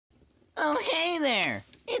Oh, hey there.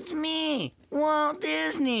 It's me, Walt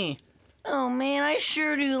Disney. Oh man, I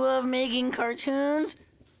sure do love making cartoons.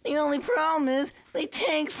 The only problem is they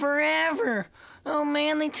take forever. Oh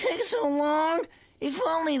man, they take so long. If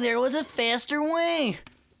only there was a faster way.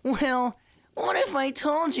 Well, what if I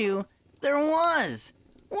told you there was?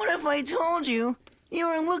 What if I told you you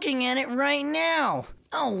were looking at it right now?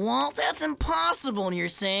 Oh, Walt, that's impossible, you're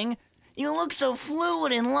saying. You look so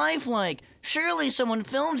fluid and lifelike. Surely someone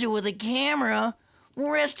filmed you with a camera.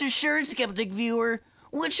 Rest assured, skeptic viewer,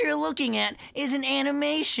 what you're looking at is an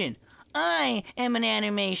animation. I am an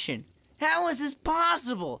animation. How is this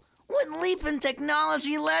possible? What leap in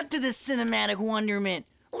technology led to this cinematic wonderment?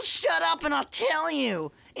 Well, shut up and I'll tell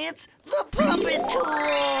you. It's the Puppet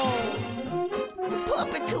Tool! The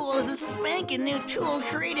Puppet Tool is a spanking new tool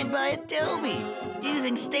created by Adobe.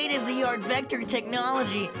 Using state-of-the-art vector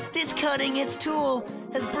technology, this cutting-edge tool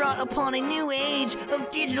has brought upon a new age of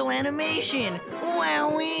digital animation.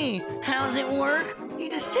 Wowee! How's it work? You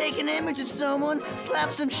just take an image of someone,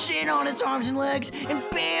 slap some shit on its arms and legs, and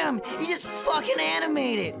bam! You just fucking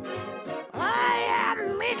animate it. I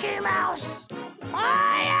am Mickey Mouse.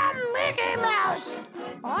 I am Mickey Mouse.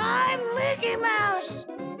 I'm Mickey Mouse.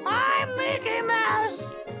 I'm Mickey Mouse.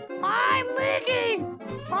 I'm Mickey.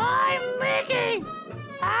 I'm Mickey.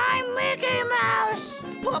 I'm Mickey Mouse.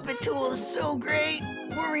 Puppet Tool is so great.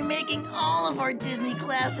 We're remaking all of our Disney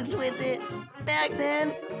classics with it. Back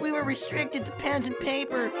then, we were restricted to pens and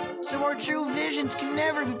paper, so our true visions can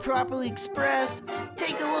never be properly expressed.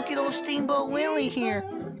 Take a look at old Steamboat Willie here.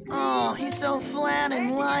 Oh, he's so flat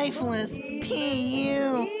and lifeless.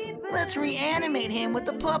 P.U. Let's reanimate him with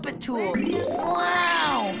the Puppet Tool.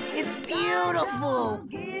 Wow! It's beautiful!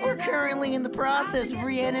 We're currently in the process of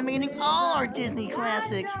reanimating all our Disney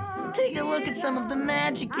classics. Take a look at some of the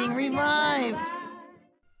magic being revived.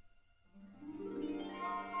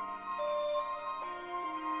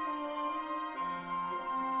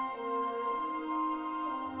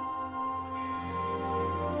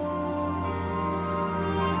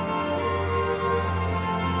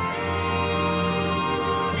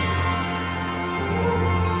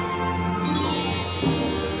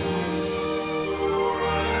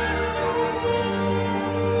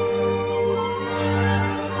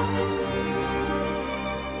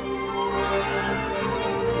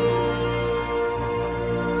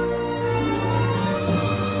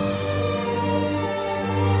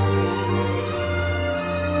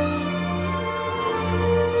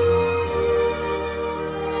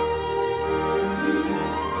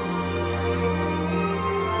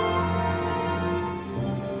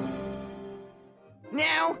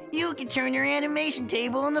 Now, you can turn your animation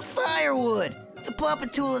table into firewood. The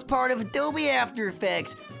Puppet Tool is part of Adobe After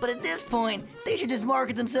Effects, but at this point, they should just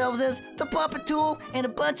market themselves as the Puppet Tool and a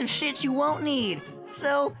bunch of shit you won't need.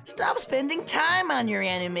 So, stop spending time on your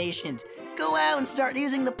animations. Go out and start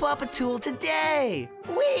using the Puppet Tool today.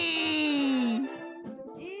 Whee!